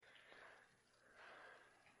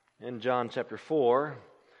In John chapter 4,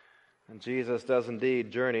 Jesus does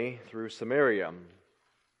indeed journey through Samaria,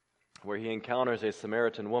 where he encounters a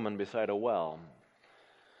Samaritan woman beside a well.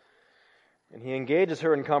 And he engages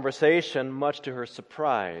her in conversation, much to her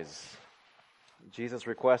surprise. Jesus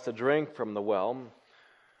requests a drink from the well,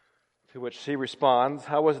 to which she responds,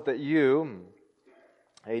 "How is it that you,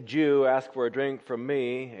 a Jew, ask for a drink from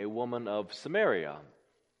me, a woman of Samaria?"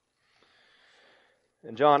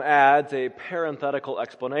 And John adds a parenthetical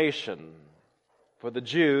explanation, for the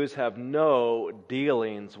Jews have no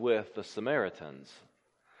dealings with the Samaritans.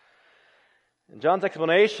 And John's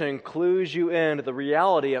explanation clues you into the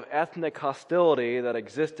reality of ethnic hostility that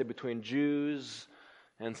existed between Jews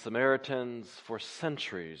and Samaritans for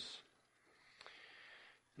centuries.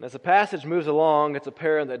 And as the passage moves along, it's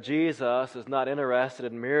apparent that Jesus is not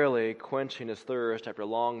interested in merely quenching his thirst after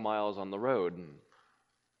long miles on the road.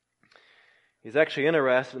 He's actually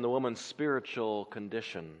interested in the woman's spiritual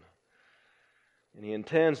condition, and he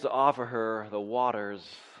intends to offer her the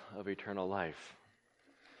waters of eternal life.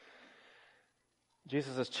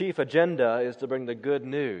 Jesus' chief agenda is to bring the good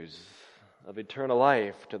news of eternal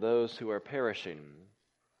life to those who are perishing.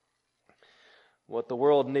 What the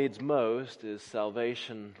world needs most is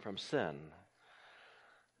salvation from sin.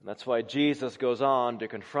 And that's why Jesus goes on to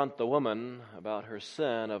confront the woman about her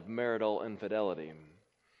sin of marital infidelity.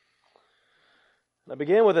 I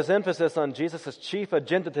begin with this emphasis on Jesus' chief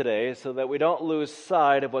agenda today so that we don't lose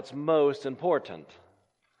sight of what's most important.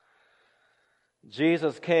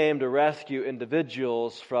 Jesus came to rescue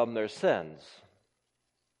individuals from their sins.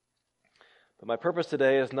 But my purpose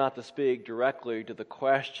today is not to speak directly to the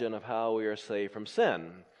question of how we are saved from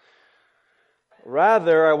sin.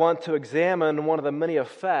 Rather, I want to examine one of the many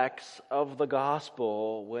effects of the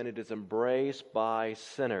gospel when it is embraced by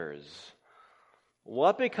sinners.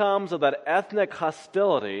 What becomes of that ethnic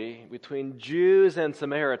hostility between Jews and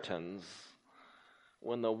Samaritans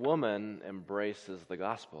when the woman embraces the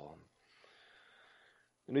gospel?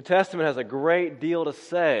 The New Testament has a great deal to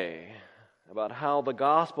say about how the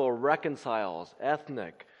gospel reconciles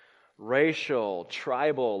ethnic, racial,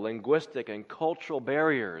 tribal, linguistic, and cultural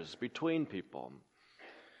barriers between people.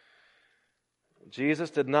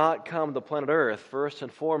 Jesus did not come to planet Earth, first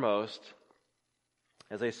and foremost,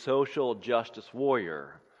 as a social justice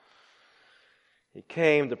warrior. He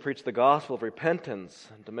came to preach the gospel of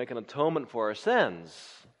repentance and to make an atonement for our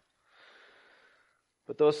sins.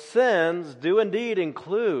 But those sins do indeed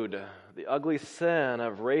include the ugly sin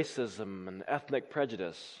of racism and ethnic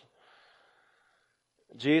prejudice.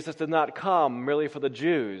 Jesus did not come merely for the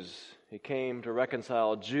Jews. He came to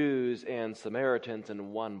reconcile Jews and Samaritans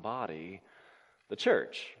in one body, the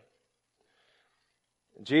church.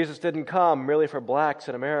 Jesus didn't come merely for blacks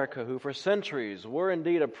in America who for centuries were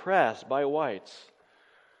indeed oppressed by whites.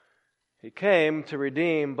 He came to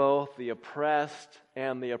redeem both the oppressed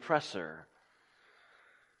and the oppressor.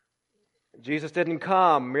 Jesus didn't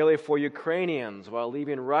come merely for Ukrainians while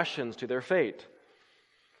leaving Russians to their fate.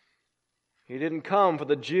 He didn't come for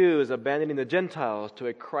the Jews abandoning the Gentiles to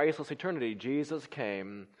a Christless eternity. Jesus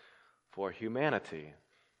came for humanity.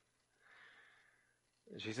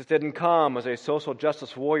 Jesus didn't come as a social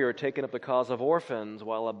justice warrior taking up the cause of orphans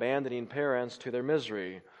while abandoning parents to their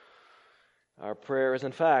misery. Our prayer is,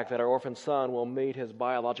 in fact, that our orphan son will meet his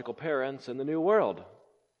biological parents in the new world.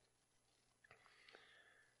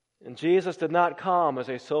 And Jesus did not come as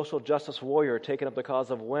a social justice warrior taking up the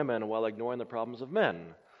cause of women while ignoring the problems of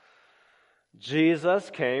men. Jesus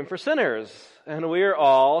came for sinners, and we are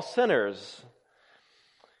all sinners.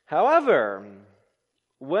 However,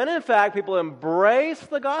 when in fact people embrace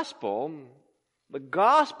the gospel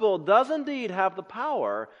does indeed have the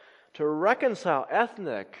power to reconcile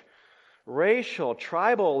ethnic, racial,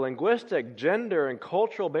 tribal, linguistic, gender, and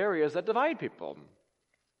cultural barriers that divide people.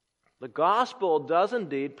 The gospel does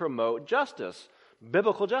indeed promote justice,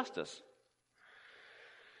 biblical justice.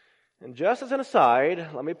 And just as an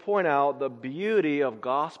aside, let me point out the beauty of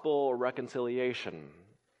gospel reconciliation.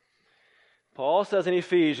 Paul says in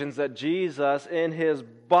Ephesians that Jesus, in his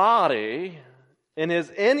body, in his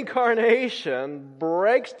incarnation,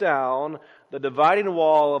 breaks down the dividing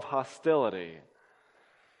wall of hostility.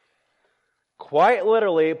 Quite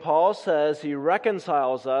literally, Paul says he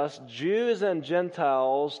reconciles us, Jews and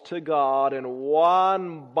Gentiles, to God in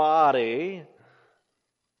one body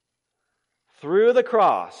through the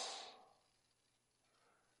cross,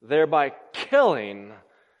 thereby killing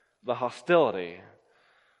the hostility.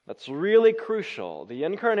 That's really crucial. The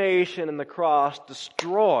incarnation and the cross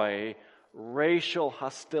destroy racial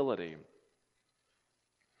hostility.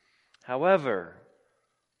 However,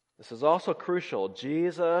 this is also crucial.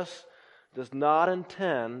 Jesus does not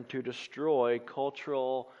intend to destroy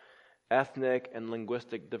cultural ethnic and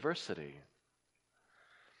linguistic diversity.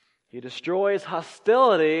 He destroys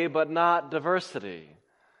hostility, but not diversity.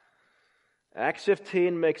 Acts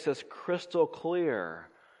 15 makes this crystal clear.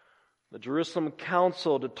 The Jerusalem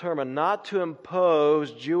Council determined not to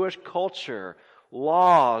impose Jewish culture,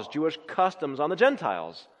 laws, Jewish customs on the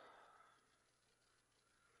Gentiles.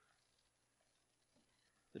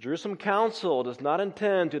 The Jerusalem Council does not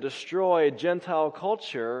intend to destroy Gentile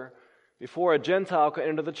culture before a Gentile can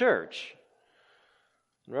enter the church.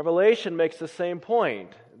 Revelation makes the same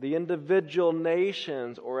point. The individual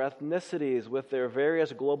nations or ethnicities with their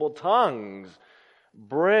various global tongues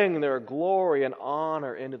bring their glory and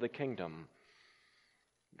honor into the kingdom.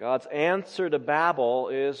 God's answer to Babel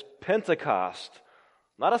is Pentecost,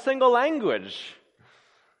 not a single language,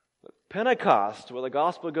 but Pentecost, where the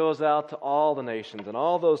gospel goes out to all the nations and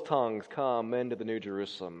all those tongues come into the New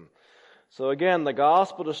Jerusalem. So again, the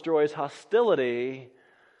gospel destroys hostility,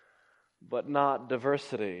 but not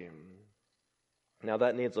diversity. Now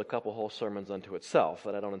that needs a couple whole sermons unto itself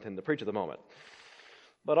that I don't intend to preach at the moment.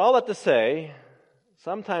 But all that to say,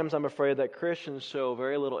 sometimes I'm afraid that Christians show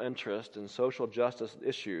very little interest in social justice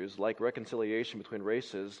issues like reconciliation between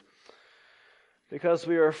races because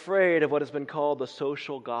we are afraid of what has been called the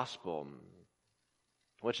social gospel,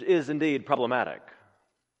 which is indeed problematic.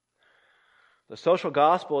 The social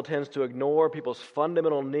gospel tends to ignore people's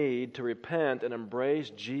fundamental need to repent and embrace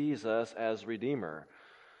Jesus as Redeemer,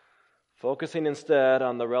 focusing instead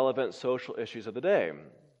on the relevant social issues of the day.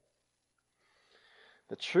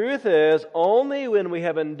 The truth is, only when we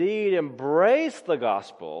have indeed embraced the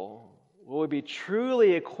gospel will we be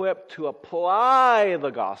truly equipped to apply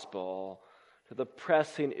the gospel to the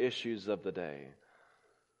pressing issues of the day.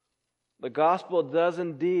 The gospel does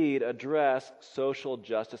indeed address social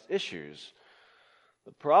justice issues.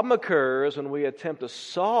 The problem occurs when we attempt to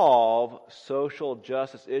solve social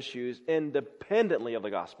justice issues independently of the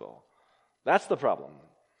gospel. That's the problem.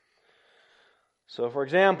 So, for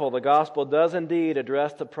example, the gospel does indeed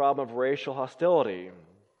address the problem of racial hostility.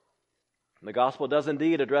 The gospel does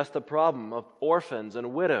indeed address the problem of orphans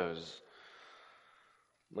and widows.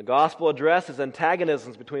 The gospel addresses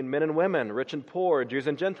antagonisms between men and women, rich and poor, Jews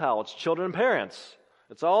and Gentiles, children and parents.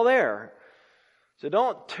 It's all there. So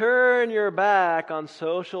don't turn your back on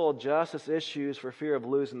social justice issues for fear of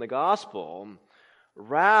losing the gospel.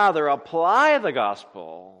 Rather, apply the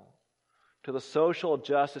gospel to the social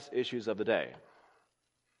justice issues of the day.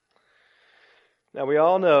 Now, we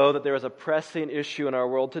all know that there is a pressing issue in our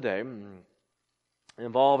world today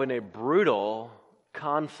involving a brutal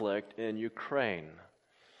conflict in Ukraine.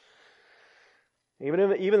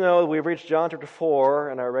 Even though we've reached John chapter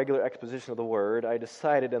 4 in our regular exposition of the Word, I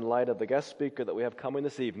decided, in light of the guest speaker that we have coming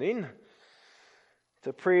this evening,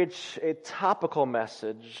 to preach a topical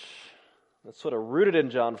message that's sort of rooted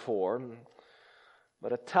in John 4,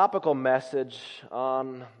 but a topical message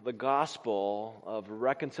on the gospel of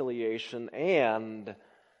reconciliation and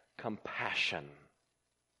compassion.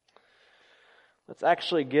 Let's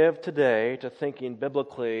actually give today to thinking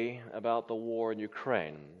biblically about the war in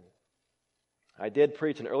Ukraine. I did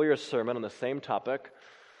preach an earlier sermon on the same topic,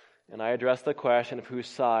 and I addressed the question of whose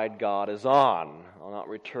side God is on. I'll not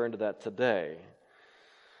return to that today.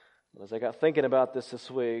 But as I got thinking about this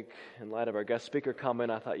week, in light of our guest speaker coming,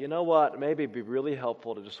 I thought, you know what, maybe it'd be really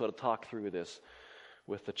helpful to just sort of talk through this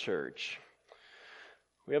with the church.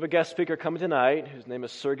 We have a guest speaker coming tonight whose name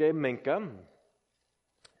is Sergei Minka.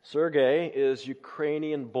 Sergei is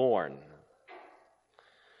Ukrainian-born.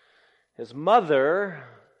 His mother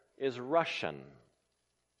is Russian.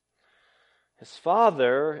 His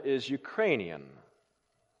father is Ukrainian.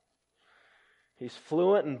 He's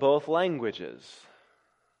fluent in both languages.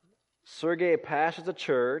 Sergei pastors a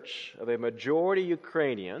church of a majority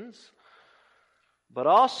Ukrainians, but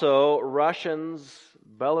also Russians,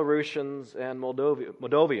 Belarusians, and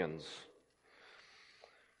Moldovians.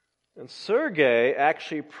 And Sergei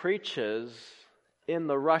actually preaches in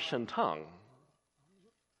the Russian tongue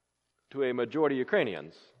to a majority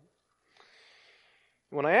Ukrainians.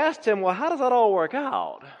 When I asked him, well, how does that all work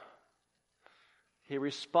out? He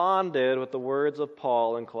responded with the words of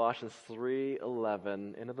Paul in Colossians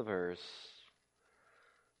 3:11 into the verse,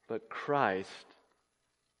 but Christ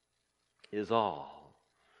is all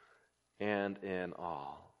and in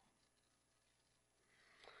all.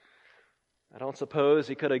 I don't suppose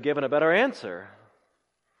he could have given a better answer.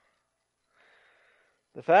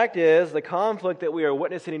 The fact is, the conflict that we are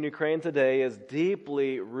witnessing in Ukraine today is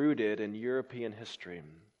deeply rooted in European history.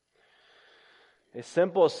 A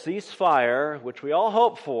simple ceasefire, which we all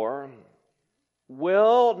hope for,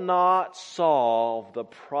 will not solve the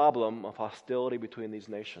problem of hostility between these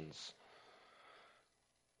nations.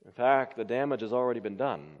 In fact, the damage has already been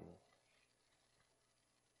done.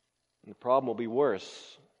 And the problem will be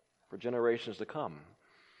worse for generations to come.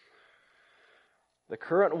 The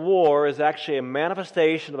current war is actually a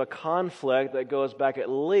manifestation of a conflict that goes back at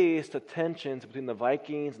least to tensions between the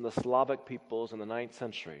Vikings and the Slavic peoples in the 9th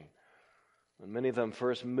century, when many of them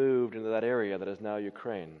first moved into that area that is now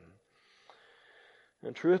Ukraine.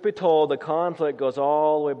 And truth be told, the conflict goes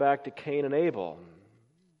all the way back to Cain and Abel,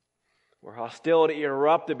 where hostility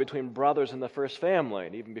erupted between brothers in the first family,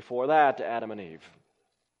 and even before that to Adam and Eve.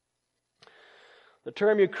 The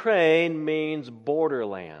term Ukraine means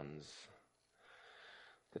borderlands.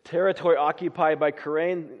 The territory occupied by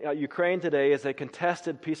Ukraine today is a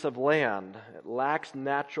contested piece of land. It lacks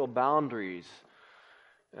natural boundaries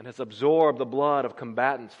and has absorbed the blood of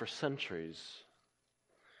combatants for centuries.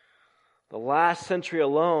 The last century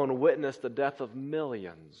alone witnessed the death of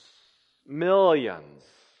millions. Millions.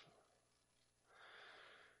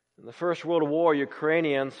 In the First World War,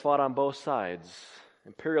 Ukrainians fought on both sides.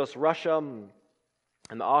 Imperialist Russia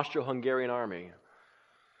and the Austro-Hungarian army,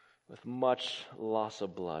 with much loss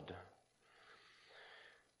of blood.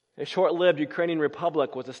 A short-lived Ukrainian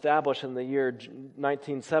republic was established in the year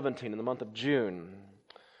 1917, in the month of June.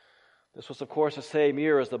 This was, of course, the same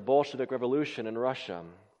year as the Bolshevik Revolution in Russia.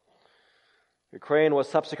 Ukraine was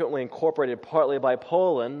subsequently incorporated partly by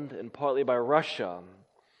Poland and partly by Russia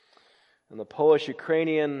in the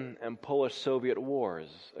Polish-Ukrainian and Polish-Soviet wars.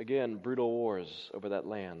 Again, brutal wars over that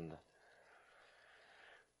land.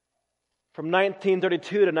 From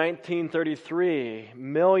 1932 to 1933,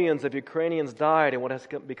 millions of Ukrainians died in what has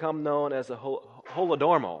become known as the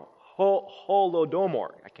Holodomor.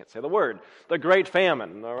 I can't say the word. The Great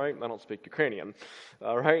Famine, all right? I don't speak Ukrainian,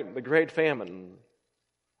 all right? The Great Famine.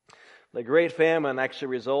 The Great Famine actually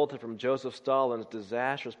resulted from Joseph Stalin's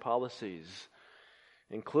disastrous policies,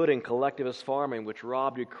 including collectivist farming, which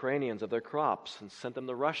robbed Ukrainians of their crops and sent them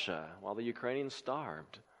to Russia while the Ukrainians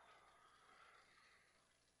starved.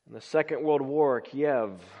 In the Second World War,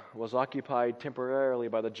 Kiev was occupied temporarily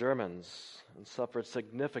by the Germans and suffered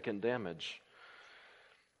significant damage.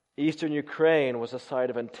 Eastern Ukraine was a site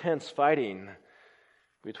of intense fighting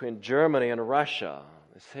between Germany and Russia,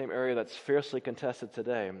 the same area that's fiercely contested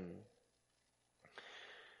today.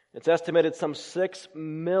 It's estimated some 6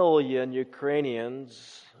 million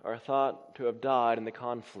Ukrainians are thought to have died in the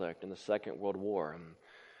conflict in the Second World War.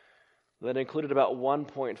 That included about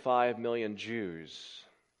 1.5 million Jews.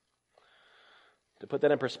 To put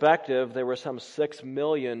that in perspective, there were some 6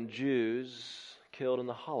 million Jews killed in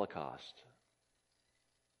the Holocaust.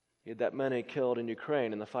 You had that many killed in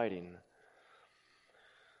Ukraine in the fighting.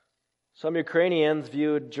 Some Ukrainians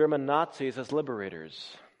viewed German Nazis as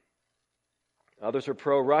liberators. Others were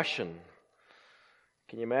pro-Russian.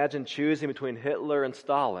 Can you imagine choosing between Hitler and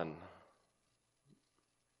Stalin?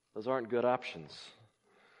 Those aren't good options.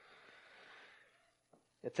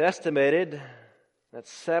 It's estimated that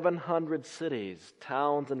 700 cities,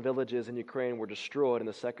 towns, and villages in Ukraine were destroyed in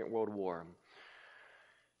the Second World War.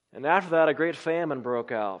 And after that, a great famine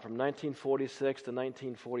broke out from 1946 to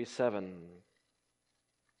 1947.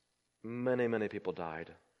 Many people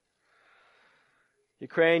died.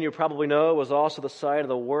 Ukraine, you probably know, was also the site of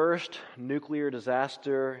the worst nuclear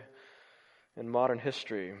disaster in modern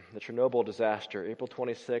history, the Chernobyl disaster, April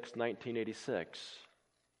 26, 1986.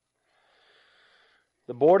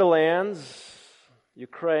 The borderlands,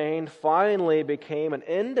 Ukraine, finally became an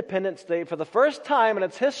independent state for the first time in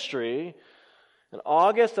its history in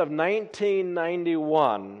August of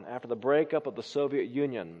 1991, after the breakup of the Soviet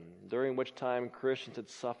Union, during which time Christians had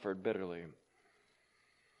suffered bitterly.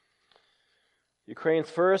 Ukraine's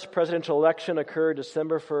first presidential election occurred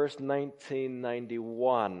December 1st,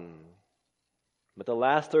 1991. But the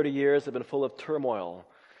last 30 years have been full of turmoil,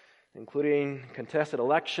 including contested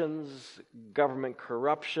elections, government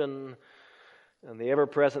corruption, and the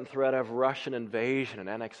ever-present threat of Russian invasion and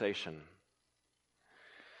annexation.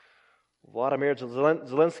 Vladimir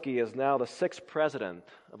Zelensky is now the 6th president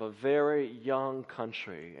of a very young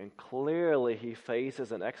country, and clearly he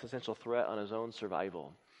faces an existential threat on his own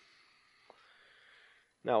survival.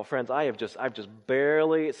 Now, friends, I've just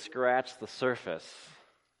barely scratched the surface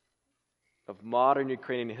of modern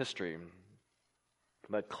Ukrainian history,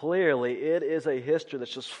 but clearly it is a history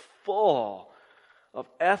that's just full of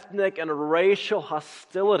ethnic and racial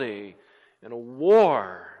hostility and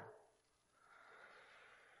war.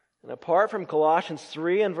 And apart from Colossians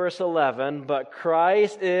 3 and verse 11, but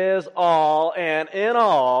Christ is all and in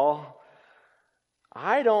all,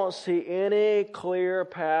 I don't see any clear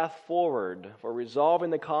path forward for resolving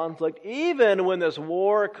the conflict, even when this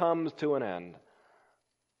war comes to an end.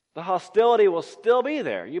 The hostility will still be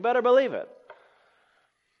there. You better believe it.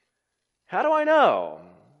 How do I know?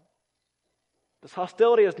 This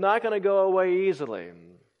hostility is not going to go away easily.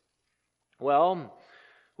 Well,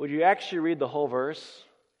 would you actually read the whole verse?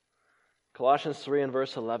 Colossians 3 and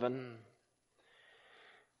verse 11.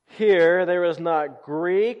 Here there is not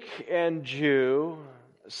Greek and Jew,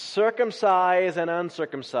 circumcised and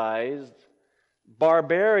uncircumcised,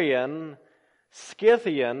 barbarian,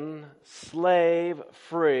 Scythian, slave,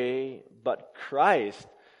 free, but Christ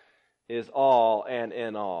is all and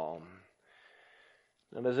in all.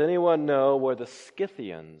 Now, does anyone know where the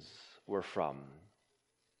Scythians were from?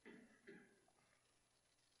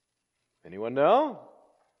 Anyone know?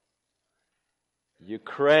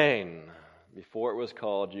 Ukraine, before it was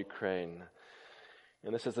called Ukraine.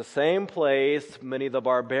 And this is the same place many of the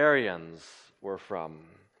barbarians were from.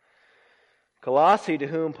 Colossae, to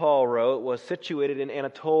whom Paul wrote, was situated in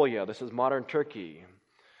Anatolia. This is modern Turkey.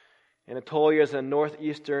 Anatolia is in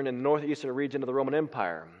the northeastern region of the Roman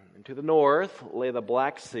Empire. And to the north lay the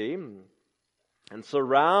Black Sea. And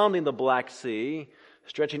surrounding the Black Sea,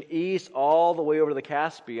 stretching east all the way over to the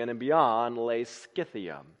Caspian and beyond, lay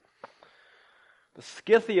Scythia. The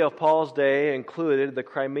Scythia of Paul's day included the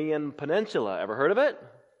Crimean Peninsula. Ever heard of it?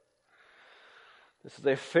 This is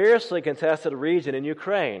a fiercely contested region in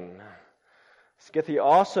Ukraine. Scythia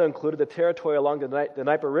also included the territory along the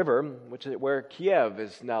Dnieper River, which is where Kiev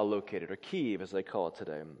is now located, or Kiev as they call it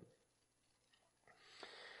today.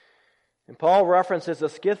 And Paul references the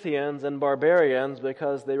Scythians and barbarians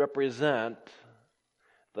because they represent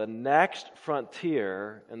the next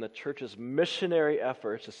frontier in the church's missionary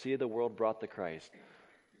efforts to see the world brought to Christ.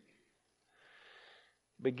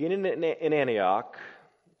 Beginning in Antioch,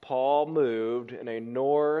 Paul moved in a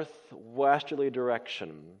northwesterly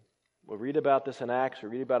direction. We'll read about this in Acts, we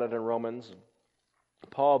read about it in Romans.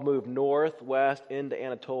 Paul moved northwest into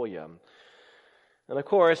Anatolia. And of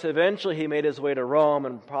course, eventually he made his way to Rome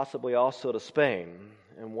and possibly also to Spain.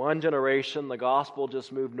 In one generation, the gospel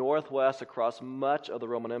just moved northwest across much of the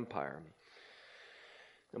Roman Empire.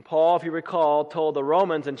 And Paul, if you recall, told the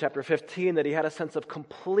Romans in chapter 15 that he had a sense of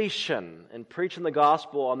completion in preaching the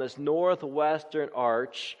gospel on this northwestern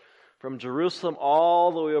arch from Jerusalem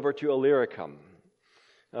all the way over to Illyricum.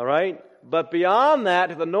 All right? But beyond that,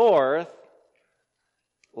 to the north,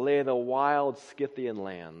 lay the wild Scythian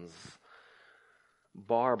lands,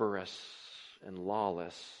 barbarous and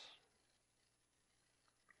lawless.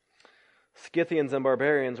 Scythians and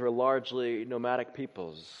barbarians were largely nomadic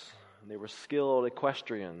peoples. They were skilled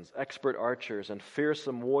equestrians, expert archers, and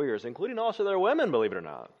fearsome warriors, including also their women, believe it or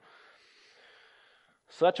not.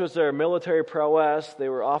 Such was their military prowess, they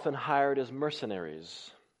were often hired as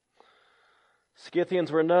mercenaries.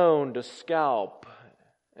 Scythians were known to scalp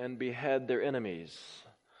and behead their enemies,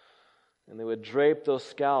 and they would drape those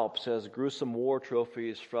scalps as gruesome war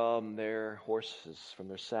trophies from their horses, from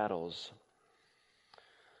their saddles.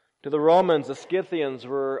 To the Romans, the Scythians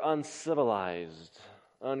were uncivilized,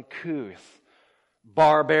 uncouth,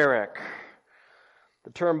 barbaric.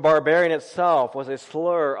 The term barbarian itself was a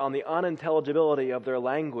slur on the unintelligibility of their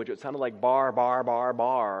language. It sounded like bar, bar, bar,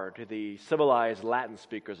 bar to the civilized Latin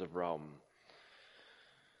speakers of Rome.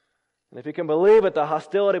 And if you can believe it, the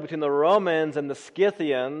hostility between the Romans and the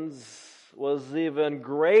Scythians was even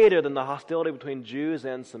greater than the hostility between Jews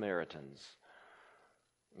and Samaritans.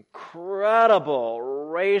 Incredible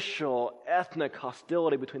racial, ethnic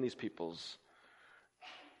hostility between these peoples.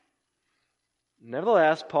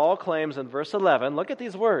 Nevertheless, Paul claims in verse 11, look at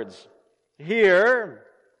these words. Here,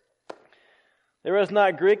 there is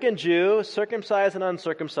not Greek and Jew, circumcised and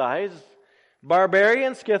uncircumcised,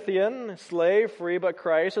 barbarian, Scythian, slave, free, but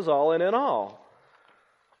Christ is all and in all.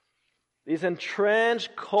 These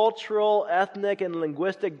entrenched cultural, ethnic, and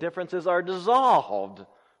linguistic differences are dissolved,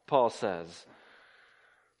 Paul says.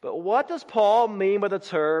 But what does Paul mean by the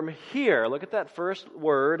term here? Look at that first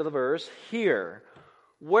word of the verse, here.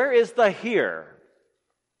 Where is the here?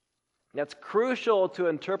 That's crucial to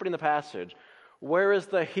interpreting the passage. Where is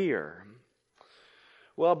the here?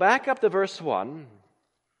 Well, back up to verse 1,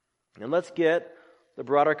 and let's get the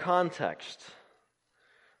broader context.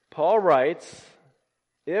 Paul writes,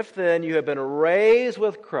 "If then you have been raised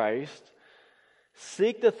with Christ,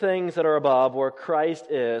 seek the things that are above, where Christ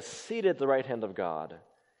is, seated at the right hand of God.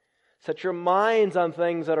 Set your minds on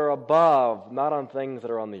things that are above, not on things that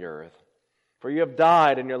are on the earth. For you have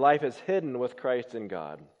died, and your life is hidden with Christ in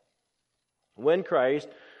God. When Christ,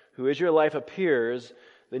 who is your life, appears,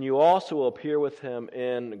 then you also will appear with him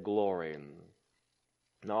in glory."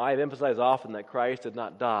 Now, I have emphasized often that Christ did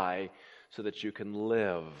not die so that you can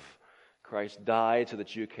live. Christ died so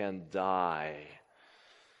that you can die.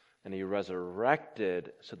 And he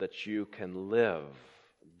resurrected so that you can live.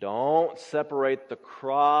 Don't separate the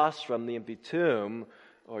cross from the empty tomb,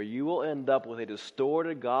 or you will end up with a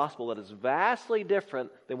distorted gospel that is vastly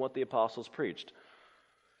different than what the apostles preached.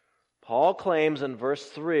 Paul claims in verse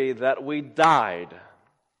 3 that we died,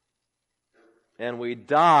 and we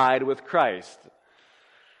died with Christ.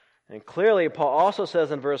 And clearly, Paul also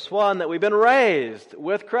says in verse 1 that we've been raised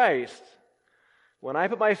with Christ. When I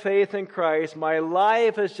put my faith in Christ, my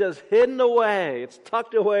life is just hidden away. It's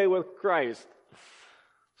tucked away with Christ.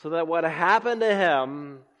 So that what happened to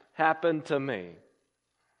him happened to me.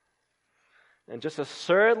 And just as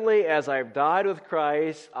certainly as I've died with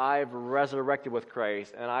Christ, I've resurrected with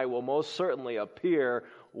Christ. And I will most certainly appear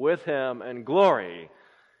with him in glory.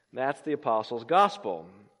 That's the apostles' gospel.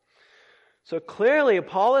 So clearly,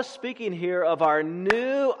 Paul is speaking here of our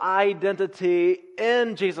new identity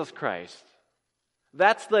in Jesus Christ.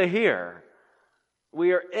 That's the here.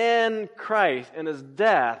 We are in Christ, in his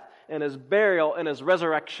death, in his burial, in his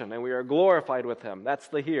resurrection, and we are glorified with him. That's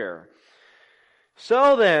the here.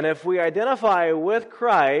 So then, if we identify with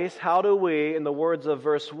Christ, how do we, in the words of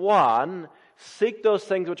verse 1, seek those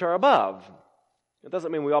things which are above? It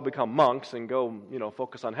doesn't mean we all become monks and go,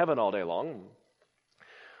 focus on heaven all day long.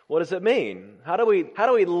 What does it mean? How do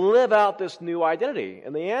we live out this new identity?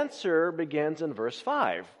 And the answer begins in verse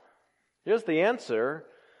 5. Here's the answer.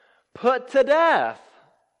 Put to death,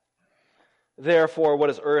 therefore, what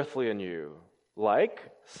is earthly in you, like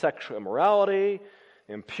sexual immorality,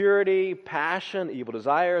 impurity, passion, evil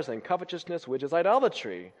desires, and covetousness, which is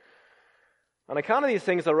idolatry. On account of these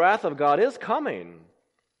things, the wrath of God is coming.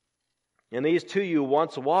 And these too you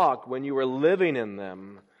once walked when you were living in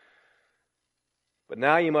them. But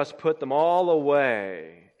now you must put them all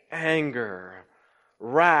away. Anger,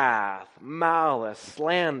 wrath, malice,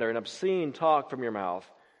 slander, and obscene talk from your mouth.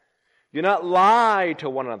 Do not lie to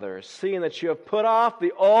one another, seeing that you have put off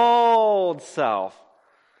the old self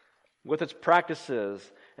with its practices,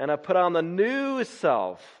 and have put on the new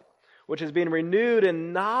self, which is being renewed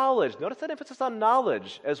in knowledge. Notice that emphasis on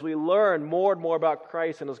knowledge as we learn more and more about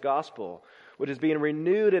Christ and his gospel, which is being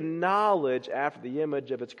renewed in knowledge after the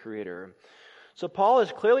image of its creator. So Paul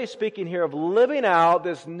is clearly speaking here of living out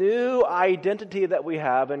this new identity that we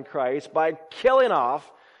have in Christ by killing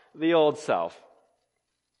off the old self.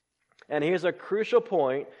 And here's a crucial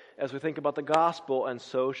point as we think about the gospel and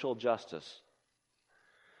social justice.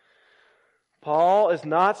 Paul is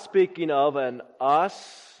not speaking of an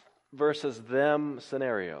us versus them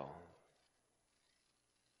scenario.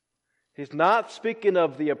 He's not speaking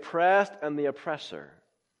of the oppressed and the oppressor.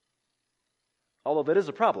 Although that is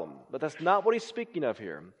a problem, but that's not what he's speaking of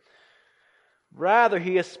here. Rather,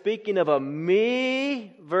 he is speaking of a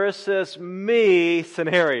me versus me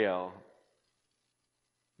scenario.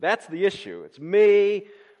 That's the issue. It's me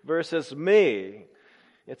versus me.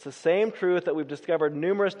 It's the same truth that we've discovered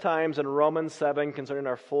numerous times in Romans 7 concerning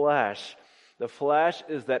our flesh. The flesh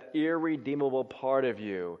is that irredeemable part of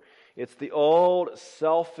you. It's the old,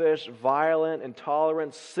 selfish, violent,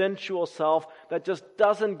 intolerant, sensual self that just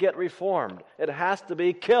doesn't get reformed. It has to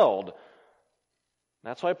be killed.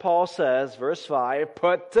 That's why Paul says, verse 5,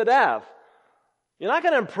 put to death. You're not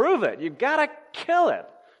going to improve it. You've got to kill it.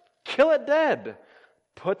 Kill it dead.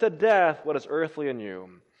 Put to death what is earthly in you.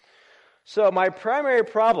 So my primary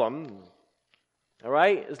problem, all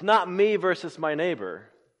right, is not me versus my neighbor.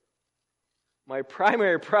 My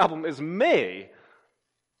primary problem is me.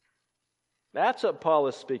 That's what Paul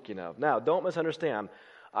is speaking of. Now, don't misunderstand.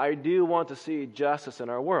 I do want to see justice in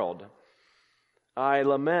our world. I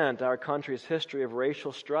lament our country's history of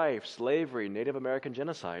racial strife, slavery, Native American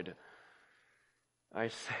genocide.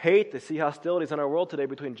 I hate to see hostilities in our world today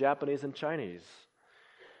between Japanese and Chinese,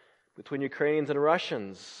 between Ukrainians and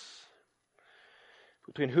Russians,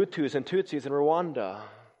 between Hutus and Tutsis in Rwanda,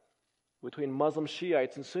 between Muslim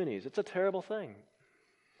Shiites and Sunnis. It's a terrible thing.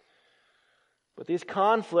 But these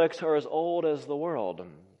conflicts are as old as the world.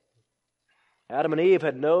 Adam and Eve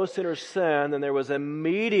had no sooner sinned than there was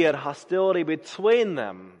immediate hostility between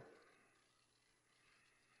them.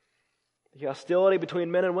 The hostility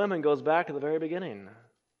between men and women goes back to the very beginning.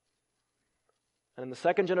 And in the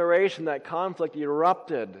second generation, that conflict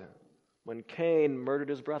erupted when Cain murdered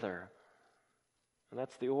his brother. And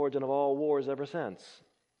that's the origin of all wars ever since.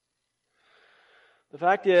 The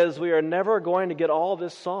fact is, we are never going to get all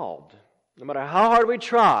this solved. No matter how hard we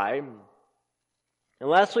try,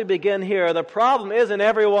 unless we begin here, the problem isn't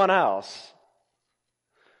everyone else.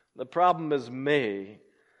 The problem is me.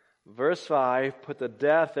 Verse 5, put to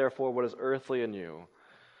death, therefore, what is earthly in you.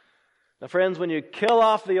 Now, friends, when you kill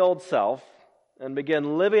off the old self and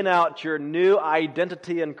begin living out your new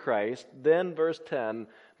identity in Christ, then verse 10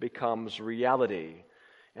 becomes reality.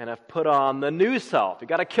 and have put on the new self. You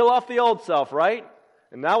got to kill off the old self, right?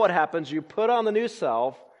 And now what happens? You put on the new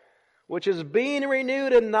self, which is being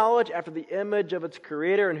renewed in knowledge after the image of its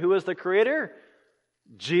creator. And who is the creator?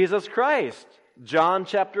 Jesus Christ. John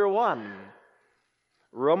chapter 1.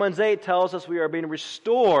 Romans 8 tells us we are being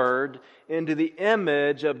restored into the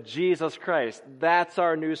image of Jesus Christ. That's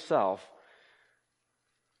our new self.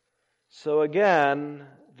 So again,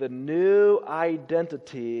 the new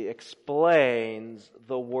identity explains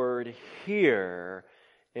the word here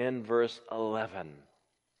in verse 11.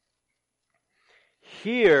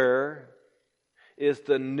 Here is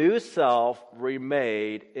the new self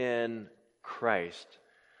remade in Christ.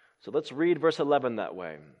 So let's read verse 11 that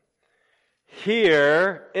way.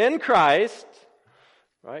 Here in Christ,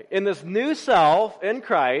 right, in this new self in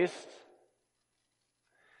Christ,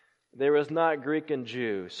 there is not Greek and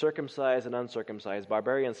Jew, circumcised and uncircumcised,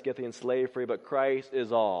 barbarian, Scythian, slave free, but Christ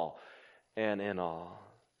is all and in all.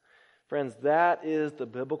 Friends, that is the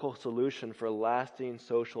biblical solution for lasting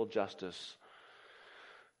social justice.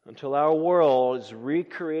 Until our world is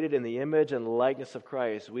recreated in the image and likeness of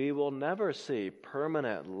Christ, we will never see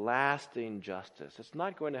permanent, lasting justice. It's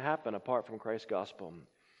not going to happen apart from Christ's gospel.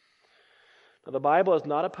 Now, the Bible is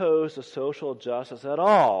not opposed to social justice at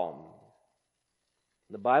all.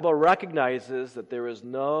 The Bible recognizes that there is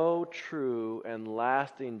no true and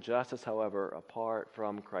lasting justice, however, apart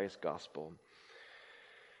from Christ's gospel.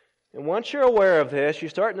 And once you're aware of this, you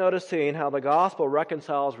start noticing how the gospel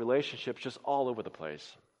reconciles relationships just all over the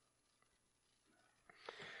place.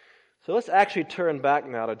 So let's actually turn back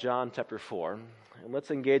now to John chapter 4, and let's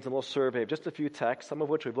engage in a little survey of just a few texts, some of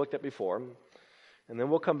which we've looked at before, and then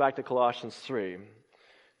we'll come back to Colossians 3.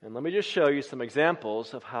 And let me just show you some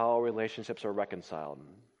examples of how relationships are reconciled.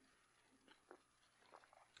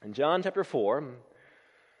 In John chapter 4,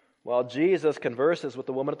 while Jesus converses with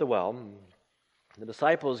the woman at the well, the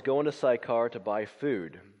disciples go into Sychar to buy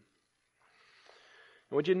food.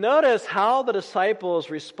 And would you notice how the disciples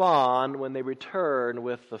respond when they return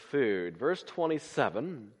with the food? Verse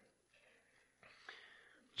 27,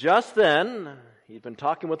 just then, he'd been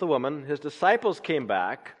talking with the woman, his disciples came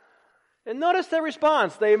back, and notice their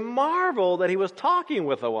response. They marveled that he was talking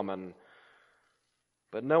with a woman.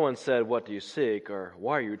 But no one said, "What do you seek?" or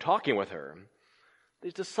 "Why are you talking with her?"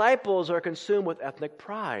 These disciples are consumed with ethnic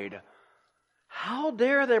pride. How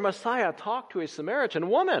dare their Messiah talk to a Samaritan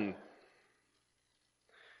woman?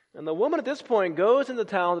 And the woman at this point goes into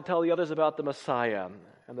town to tell the others about the Messiah.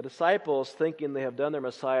 And the disciples, thinking they have done their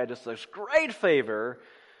Messiah just a great favor,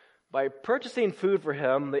 by purchasing food for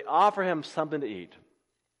him, they offer him something to eat.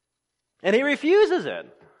 And he refuses it.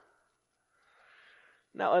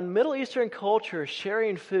 Now, in Middle Eastern culture,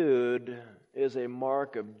 sharing food is a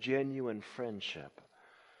mark of genuine friendship.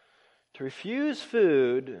 To refuse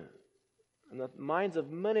food, in the minds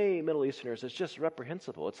of many Middle Easterners, is just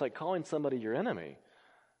reprehensible. It's like calling somebody your enemy.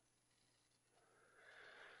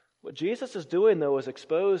 What Jesus is doing, though, is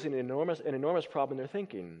exposing an enormous problem in their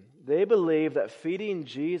thinking. They believe that feeding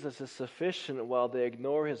Jesus is sufficient while they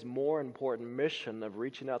ignore his more important mission of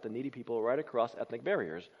reaching out to needy people right across ethnic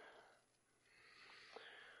barriers.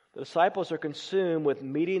 The disciples are consumed with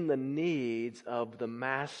meeting the needs of the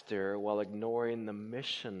master while ignoring the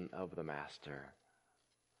mission of the master.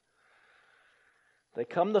 They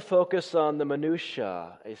come to focus on the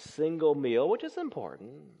minutiae, a single meal, which is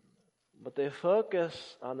important, but they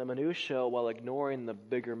focus on the minutiae while ignoring the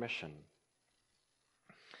bigger mission.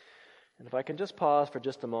 And if I can just pause for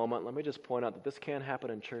just a moment, let me just point out that this can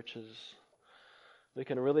happen in churches. We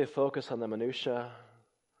can really focus on the minutiae.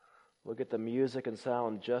 We'll get the music and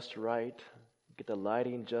sound just right, get the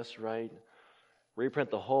lighting just right,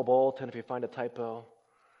 reprint the whole bulletin if you find a typo,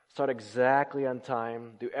 start exactly on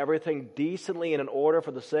time, do everything decently and in order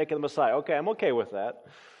for the sake of the Messiah. Okay, I'm okay with that.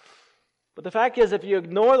 But the fact is, if you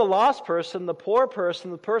ignore the lost person, the poor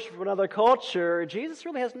person, the person from another culture, Jesus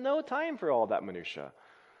really has no time for all that minutia.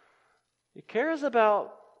 He cares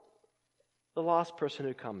about the lost person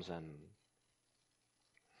who comes in.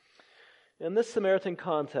 In this Samaritan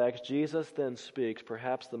context, Jesus then speaks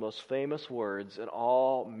perhaps the most famous words in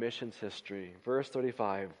all missions history. Verse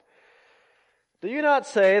 35. Do you not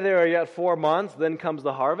say there are yet 4 months, then comes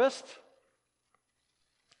the harvest?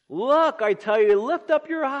 Look, I tell you, lift up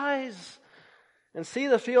your eyes and see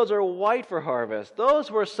the fields are white for harvest. Those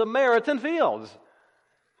were Samaritan fields.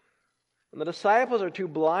 And the disciples are too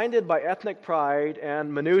blinded by ethnic pride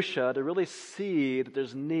and minutia to really see that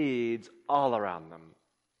there's needs all around them.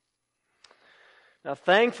 Now,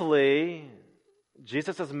 thankfully,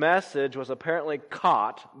 Jesus' message was apparently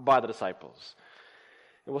caught by the disciples.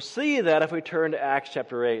 And we'll see that if we turn to Acts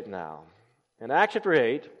chapter 8 now. In Acts chapter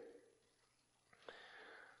 8,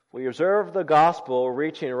 we observe the gospel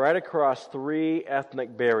reaching right across three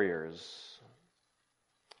ethnic barriers.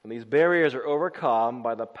 And these barriers are overcome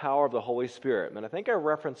by the power of the Holy Spirit. And I think I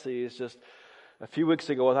referenced these just a few weeks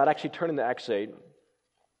ago without actually turning to Acts 8.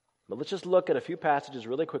 But let's just look at a few passages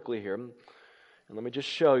really quickly here. And let me just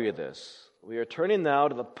show you this. We are turning now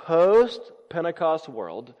to the post-Pentecost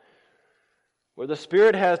world where the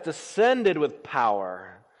Spirit has descended with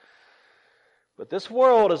power. But this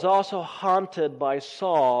world is also haunted by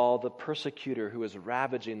Saul, the persecutor, who is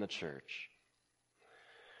ravaging the church.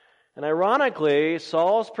 And ironically,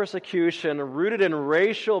 Saul's persecution, rooted in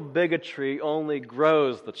racial bigotry, only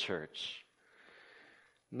grows the church.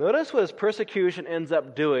 Notice what his persecution ends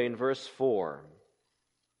up doing, verse 4.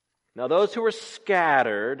 Now those who were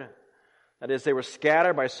scattered, that is, they were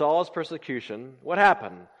scattered by Saul's persecution, what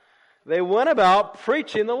happened? They went about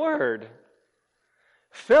preaching the word.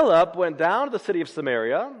 Philip went down to the city of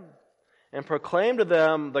Samaria and proclaimed to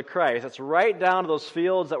them the Christ. That's right down to those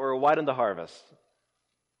fields that were white unto harvest.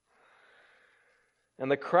 And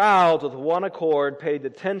the crowds with one accord paid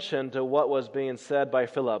attention to what was being said by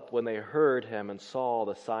Philip when they heard him and saw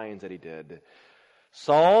the signs that he did.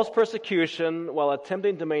 Saul's persecution, while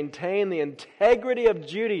attempting to maintain the integrity of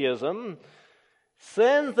Judaism,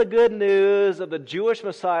 sends the good news of the Jewish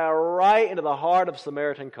Messiah right into the heart of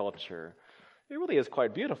Samaritan culture. It really is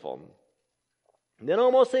quite beautiful. And then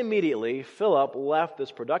almost immediately, Philip left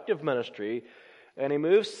this productive ministry and he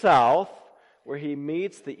moves south where he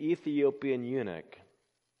meets the Ethiopian eunuch.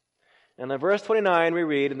 And in verse 29 we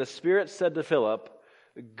read, "And the Spirit said to Philip,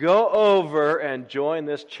 go over and join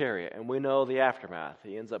this chariot." And we know the aftermath.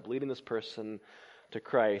 He ends up leading this person to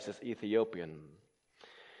Christ, this Ethiopian.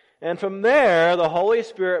 And from there, the Holy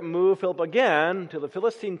Spirit moved Philip again to the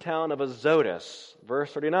Philistine town of Azotus.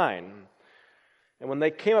 Verse 39. "And when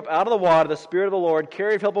they came up out of the water, the Spirit of the Lord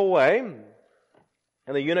carried Philip away,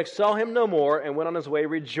 and the eunuch saw him no more and went on his way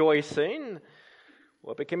rejoicing."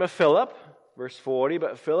 What became of Philip? Verse 40,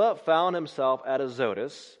 "But Philip found himself at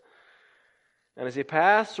Azotus, and as he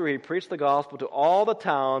passed through, he preached the gospel to all the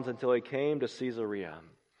towns until he came to Caesarea."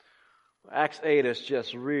 Acts 8 is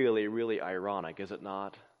just really, really ironic, is it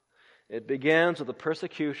not? It begins with the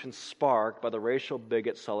persecution sparked by the racial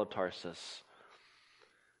bigot Saul of Tarsus.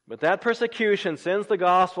 But that persecution sends the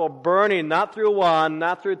gospel burning not through one,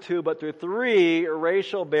 not through two, but through three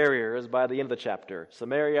racial barriers by the end of the chapter: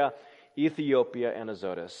 Samaria, Ethiopia, and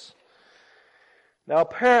Azotus. Now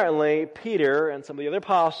apparently, Peter and some of the other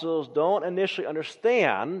apostles don't initially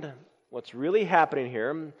understand what's really happening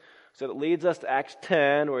here. So that leads us to Acts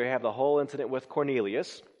 10, where we have the whole incident with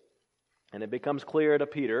Cornelius. And it becomes clear to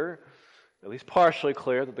Peter, at least partially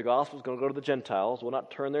clear, that the gospel is going to go to the Gentiles. We'll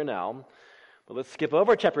not turn there now. But let's skip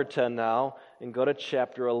over chapter 10 now and go to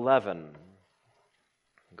chapter 11.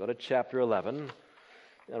 Go to chapter 11.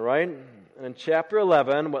 All right? And in chapter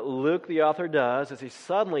 11, what Luke, the author, does is he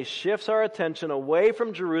suddenly shifts our attention away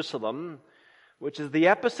from Jerusalem, which is the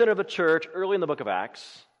epicenter of the church early in the book of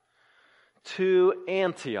Acts, to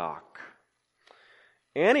Antioch.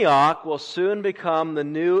 Antioch will soon become the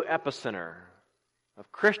new epicenter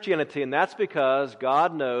of Christianity, and that's because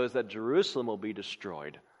God knows that Jerusalem will be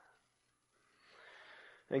destroyed.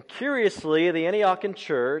 And curiously, the Antiochian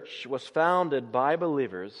church was founded by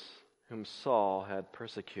believers whom Saul had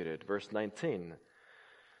persecuted. Verse 19.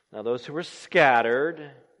 "Now those who were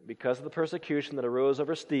scattered because of the persecution that arose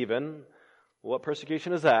over Stephen," what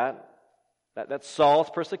persecution is that? That's Saul's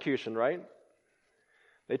persecution, right?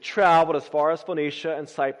 "They traveled as far as Phoenicia and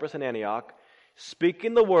Cyprus and Antioch,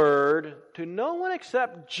 speaking the word to no one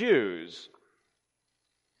except Jews."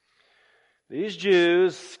 These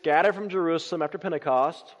Jews scattered from Jerusalem after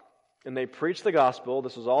Pentecost, and they preached the gospel.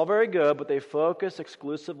 This was all very good, but they focused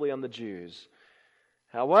exclusively on the Jews.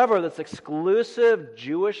 However, this exclusive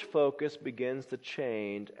Jewish focus begins to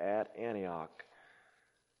change at Antioch.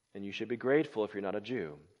 And you should be grateful if you're not a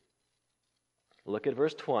Jew. Look at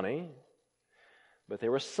verse 20. "But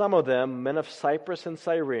there were some of them, men of Cyprus and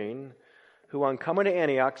Cyrene, who on coming to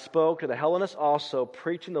Antioch spoke to the Hellenists also,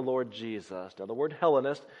 preaching the Lord Jesus." Now the word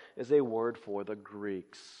Hellenist is a word for the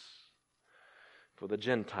Greeks, for the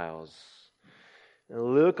Gentiles.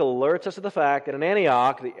 And Luke alerts us to the fact that in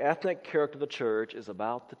Antioch, the ethnic character of the church is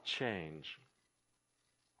about to change.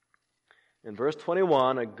 In verse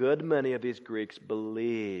 21, a good many of these Greeks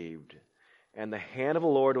believed, and the hand of the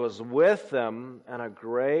Lord was with them, and a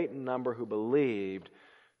great number who believed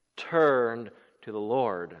turned to the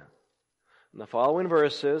Lord. And the following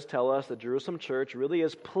verses tell us the Jerusalem church really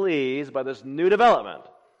is pleased by this new development.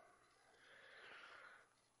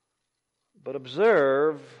 But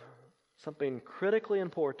observe something critically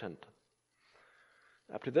important.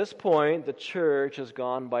 Up to this point, the church has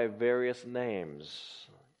gone by various names.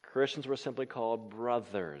 Christians were simply called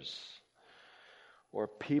brothers or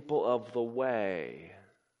people of the way.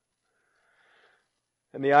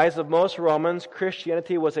 In the eyes of most Romans,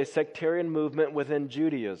 Christianity was a sectarian movement within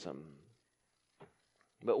Judaism.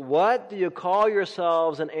 But what do you call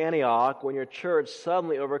yourselves in Antioch when your church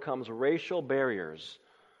suddenly overcomes racial barriers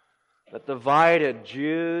that divided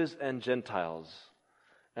Jews and Gentiles,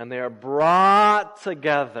 and they are brought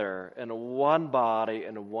together in one body,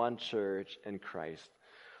 in one church in Christ?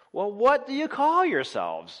 Well, what do you call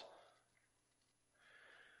yourselves?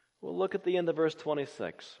 Well, look at the end of verse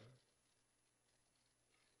 26.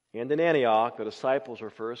 And in Antioch, the disciples were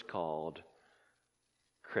first called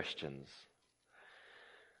Christians.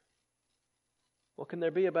 Well, can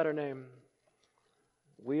there be a better name?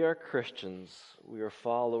 We are Christians. We are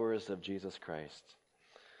followers of Jesus Christ.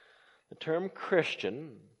 The term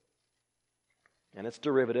Christian and its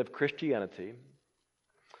derivative, Christianity,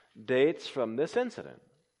 dates from this incident.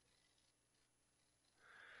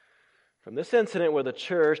 From this incident where the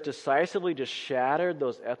church decisively just shattered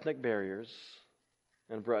those ethnic barriers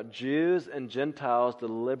and brought Jews and Gentiles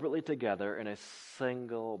deliberately together in a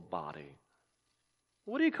single body.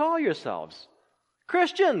 What do you call yourselves?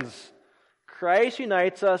 Christians. Christ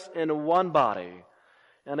unites us in one body.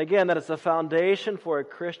 And again, that is the foundation for a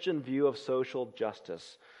Christian view of social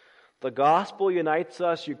justice. The gospel unites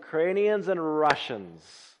us, Ukrainians and Russians,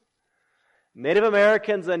 Native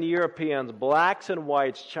Americans and Europeans, blacks and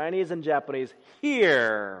whites, Chinese and Japanese,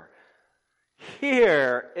 here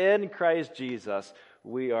in Christ Jesus.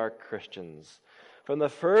 We are Christians. From the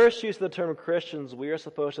first use of the term Christians, we are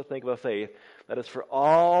supposed to think of a faith that is for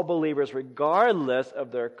all believers, regardless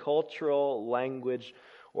of their cultural, language,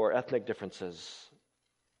 or ethnic differences.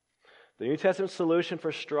 The New Testament solution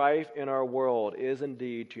for strife in our world is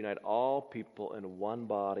indeed to unite all people in one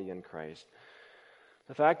body in Christ.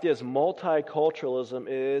 The fact is, multiculturalism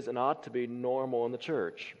is and ought to be normal in the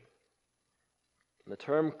church. The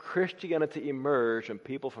term Christianity emerged when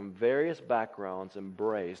people from various backgrounds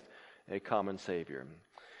embraced a common Savior.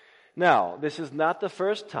 Now, this is not the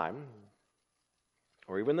first time,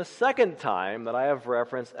 or even the second time, that I have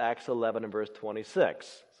referenced Acts 11 and verse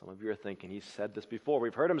 26. Some of you are thinking, he said this before.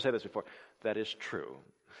 We've heard him say this before. That is true.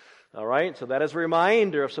 All right? So that is a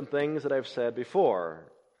reminder of some things that I've said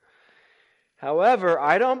before. However,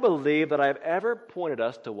 I don't believe that I've ever pointed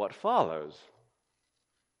us to what follows.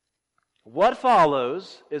 What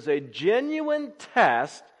follows is a genuine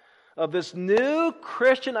test of this new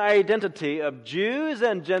Christian identity of Jews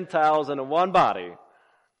and Gentiles in one body.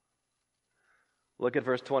 Look at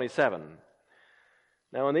verse 27.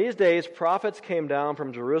 Now in these days, prophets came down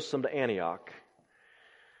from Jerusalem to Antioch.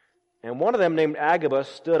 And one of them, named Agabus,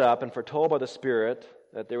 stood up and foretold by the Spirit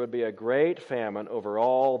that there would be a great famine over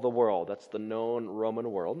all the world. That's the known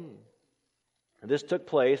Roman world. And this took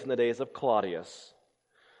place in the days of Claudius.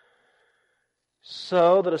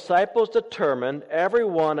 So the disciples determined,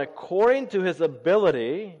 everyone according to his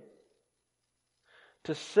ability,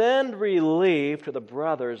 to send relief to the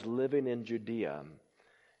brothers living in Judea.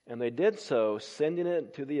 And they did so, sending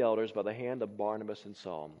it to the elders by the hand of Barnabas and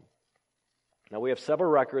Saul. Now we have several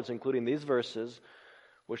records, including these verses,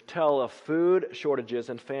 which tell of food shortages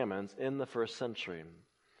and famines in the first century.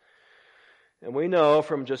 And we know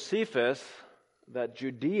from Josephus that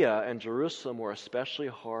Judea and Jerusalem were especially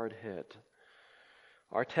hard hit.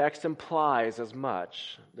 Our text implies as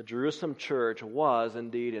much. The Jerusalem church was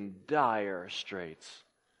indeed in dire straits.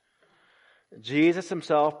 Jesus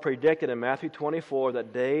himself predicted in Matthew 24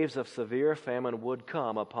 that days of severe famine would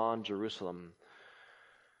come upon Jerusalem.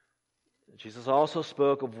 Jesus also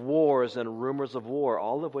spoke of wars and rumors of war,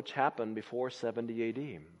 all of which happened before 70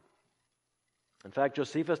 A.D. In fact,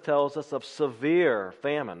 Josephus tells us of severe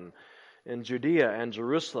famine in Judea and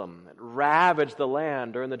Jerusalem. It ravaged the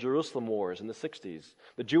land during the Jerusalem wars in the 60s,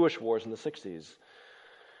 the Jewish wars in the 60s.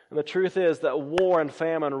 And the truth is that war and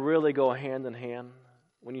famine really go hand in hand.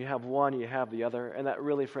 When you have one, you have the other. And that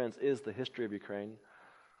really, friends, is the history of Ukraine.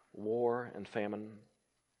 War and famine.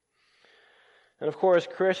 And of course,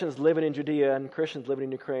 Christians living in Judea and Christians living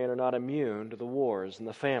in Ukraine are not immune to the wars and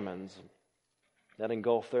the famines that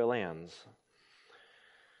engulf their lands.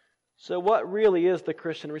 So what really is the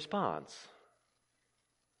Christian response?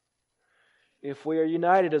 If we are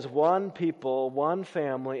united as one people, one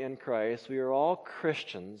family in Christ, we are all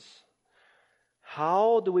Christians,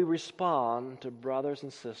 how do we respond to brothers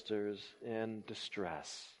and sisters in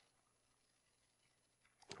distress?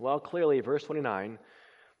 Well, clearly, verse 29,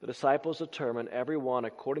 the disciples determined everyone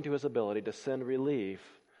according to his ability to send relief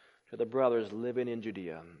to the brothers living in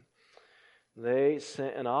Judea. They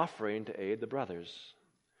sent an offering to aid the brothers.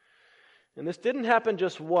 And this didn't happen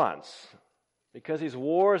just once, because these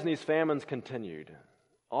wars and these famines continued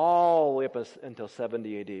all the way up until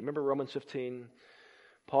 70 AD. Remember Romans 15?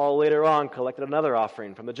 Paul later on collected another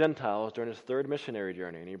offering from the Gentiles during his third missionary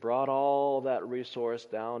journey, and he brought all that resource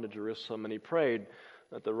down to Jerusalem, and he prayed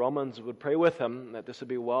that the Romans would pray with him, that this would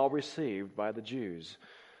be well received by the Jews.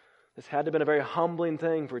 This had to have been a very humbling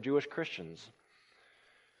thing for Jewish Christians.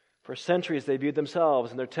 For centuries, they viewed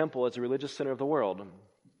themselves and their temple as the religious center of the world.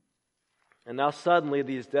 And now suddenly,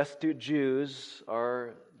 these destitute Jews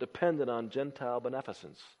are dependent on Gentile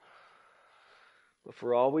beneficence. But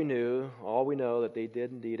for all we know that they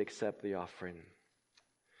did indeed accept the offering.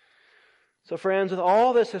 So friends, with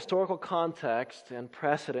all this historical context and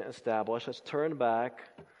precedent established, let's turn back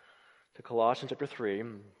to Colossians chapter 3.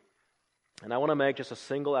 And I want to make just a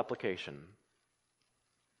single application.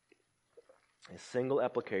 A single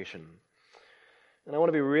application. And I want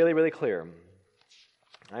to be really, really clear.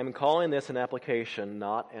 I'm calling this an application,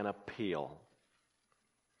 not an appeal.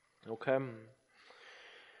 Okay?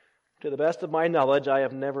 To the best of my knowledge, I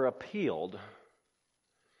have never appealed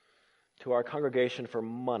to our congregation for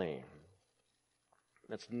money.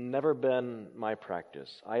 That's never been my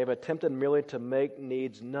practice. I have attempted merely to make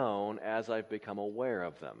needs known as I've become aware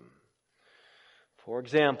of them. For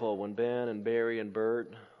example, when Ben and Barry and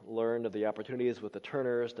Bert learned of the opportunities with the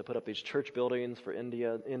Turners to put up these church buildings for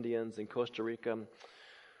Indians in Costa Rica,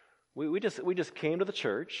 we just came to the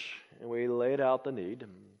church and we laid out the need.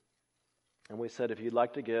 And we said, if you'd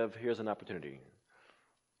like to give, here's an opportunity.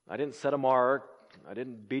 I didn't set a mark. I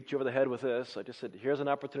didn't beat you over the head with this. I just said, here's an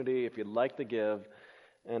opportunity if you'd like to give.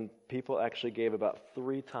 And people actually gave about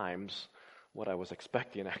 3 times what I was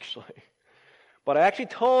expecting, actually. But I actually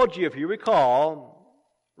told you, if you recall,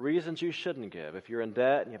 reasons you shouldn't give. If you're in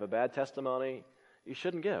debt and you have a bad testimony, you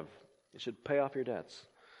shouldn't give. You should pay off your debts.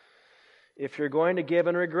 If you're going to give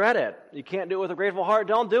and regret it, you can't do it with a grateful heart,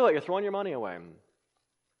 don't do it. You're throwing your money away.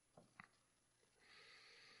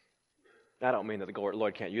 I don't mean that the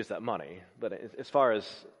Lord can't use that money, but as far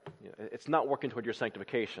as, it's not working toward your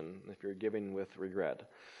sanctification if you're giving with regret.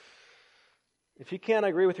 If you can't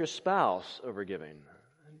agree with your spouse over giving,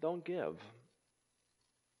 don't give.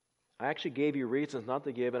 I actually gave you reasons not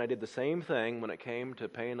to give, and I did the same thing when it came to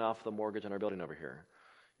paying off the mortgage on our building over here.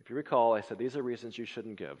 If you recall, I said, these are reasons you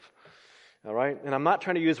shouldn't give. All right? And I'm not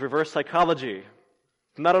trying to use reverse psychology.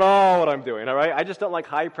 Not at all what I'm doing, all right? I just don't like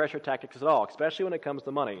high-pressure tactics at all, especially when it comes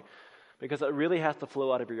to money. Because it really has to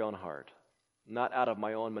flow out of your own heart, not out of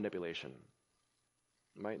my own manipulation.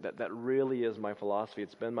 Right? That really is my philosophy.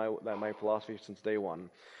 It's been my philosophy since day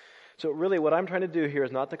one. So really what I'm trying to do here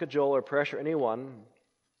is not to cajole or pressure anyone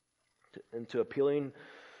into appealing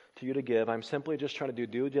to you to give. I'm simply just trying to do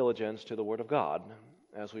due diligence to the Word of God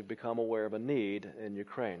as we've become aware of a need in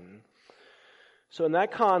Ukraine. So in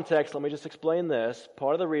that context, let me just explain this.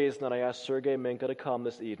 Part of the reason that I asked Sergei Minka to come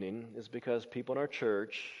this evening is because people in our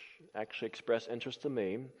church actually expressed interest to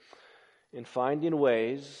me in finding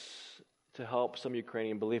ways to help some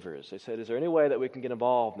Ukrainian believers. They said, is there any way that we can get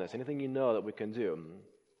involved in this? Anything you know that we can do?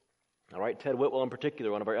 All right, Ted Whitwell in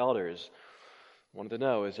particular, one of our elders, wanted to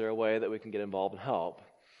know, is there a way that we can get involved and help?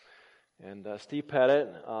 And Steve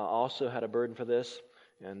Pettit also had a burden for this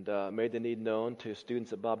and made the need known to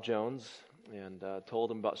students at Bob Jones and told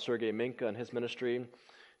them about Sergei Minka and his ministry.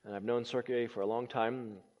 And I've known Sergei for a long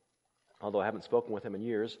time, although I haven't spoken with him in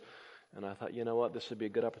years. And I thought, you know what, this would be a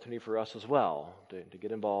good opportunity for us as well to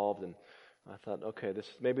get involved. And I thought, okay,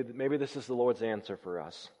 maybe this is the Lord's answer for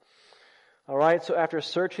us. All right, so after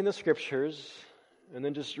searching the Scriptures and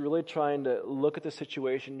then just really trying to look at the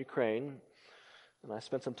situation in Ukraine, and I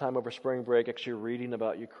spent some time over spring break actually reading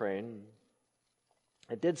about Ukraine,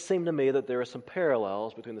 it did seem to me that there are some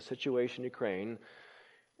parallels between the situation in Ukraine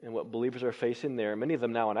and what believers are facing there, many of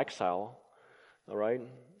them now in exile, all right?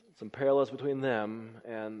 Some parallels between them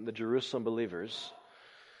and the Jerusalem believers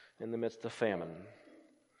in the midst of famine.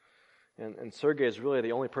 And Sergei is really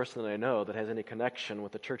the only person that I know that has any connection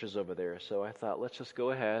with the churches over there. So I thought, let's just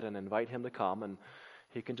go ahead and invite him to come, and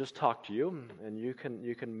he can just talk to you, and you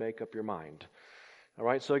can make up your mind. All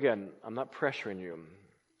right, so again, I'm not pressuring you.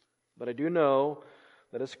 But I do know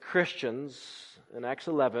that as Christians, in Acts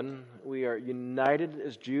 11, we are united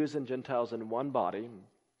as Jews and Gentiles in one body.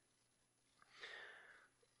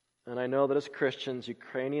 And I know that as Christians,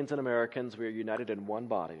 Ukrainians and Americans, we are united in one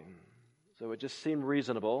body. So it just seemed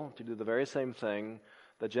reasonable to do the very same thing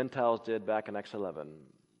the Gentiles did back in Acts 11.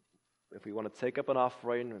 If we want to take up an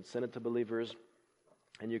offering and send it to believers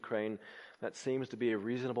in Ukraine, that seems to be a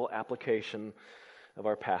reasonable application of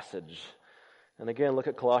our passage. And again, look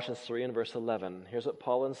at Colossians 3 and verse 11. Here's what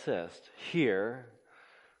Paul insists. Here,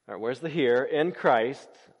 All right, where's the here? In Christ,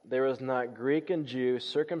 there is not Greek and Jew,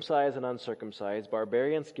 circumcised and uncircumcised,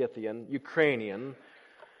 barbarian, Scythian, Ukrainian,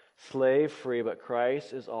 slave, free, but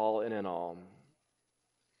Christ is all and in all.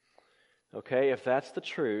 Okay, if that's the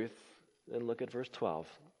truth, then look at verse 12.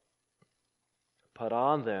 Put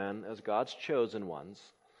on then, as God's chosen ones,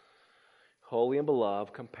 holy and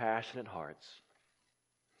beloved, compassionate hearts,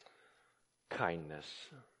 kindness.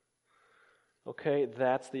 Okay,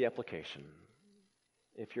 that's the application.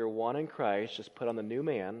 If you're one in Christ, just put on the new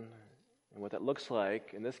man, and what that looks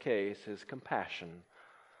like, in this case, is compassion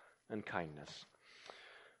and kindness.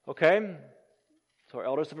 Okay, so our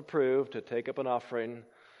elders have approved to take up an offering,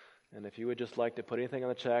 and if you would just like to put anything on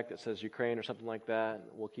the check that says Ukraine or something like that,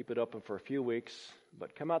 we'll keep it open for a few weeks.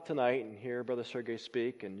 But come out tonight and hear Brother Sergey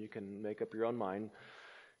speak, and you can make up your own mind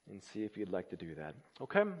and see if you'd like to do that.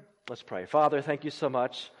 Okay, let's pray. Father, thank you so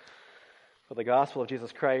much for the gospel of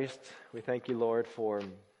Jesus Christ. We thank you, Lord, for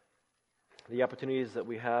the opportunities that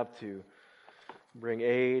we have to bring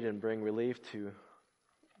aid and bring relief to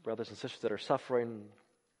brothers and sisters that are suffering.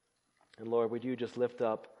 And Lord, would you just lift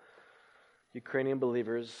up Ukrainian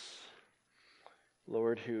believers,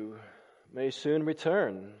 Lord, who may soon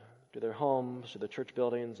return to their homes, to their church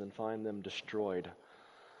buildings, and find them destroyed.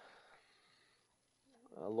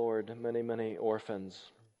 Lord, many, many orphans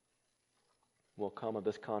will come of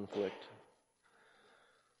this conflict.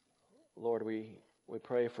 Lord, we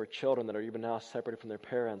pray for children that are even now separated from their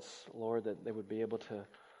parents, Lord, that they would be able to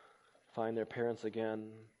find their parents again.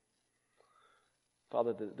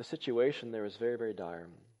 Father, the situation there is very, very dire.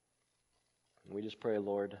 And we just pray,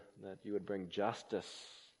 Lord, that you would bring justice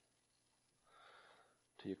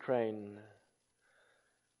to Ukraine.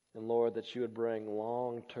 And Lord, that you would bring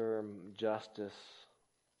long-term justice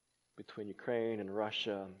between Ukraine and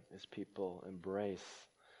Russia as people embrace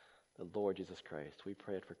the Lord Jesus Christ. We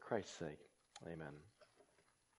pray it for Christ's sake. Amen.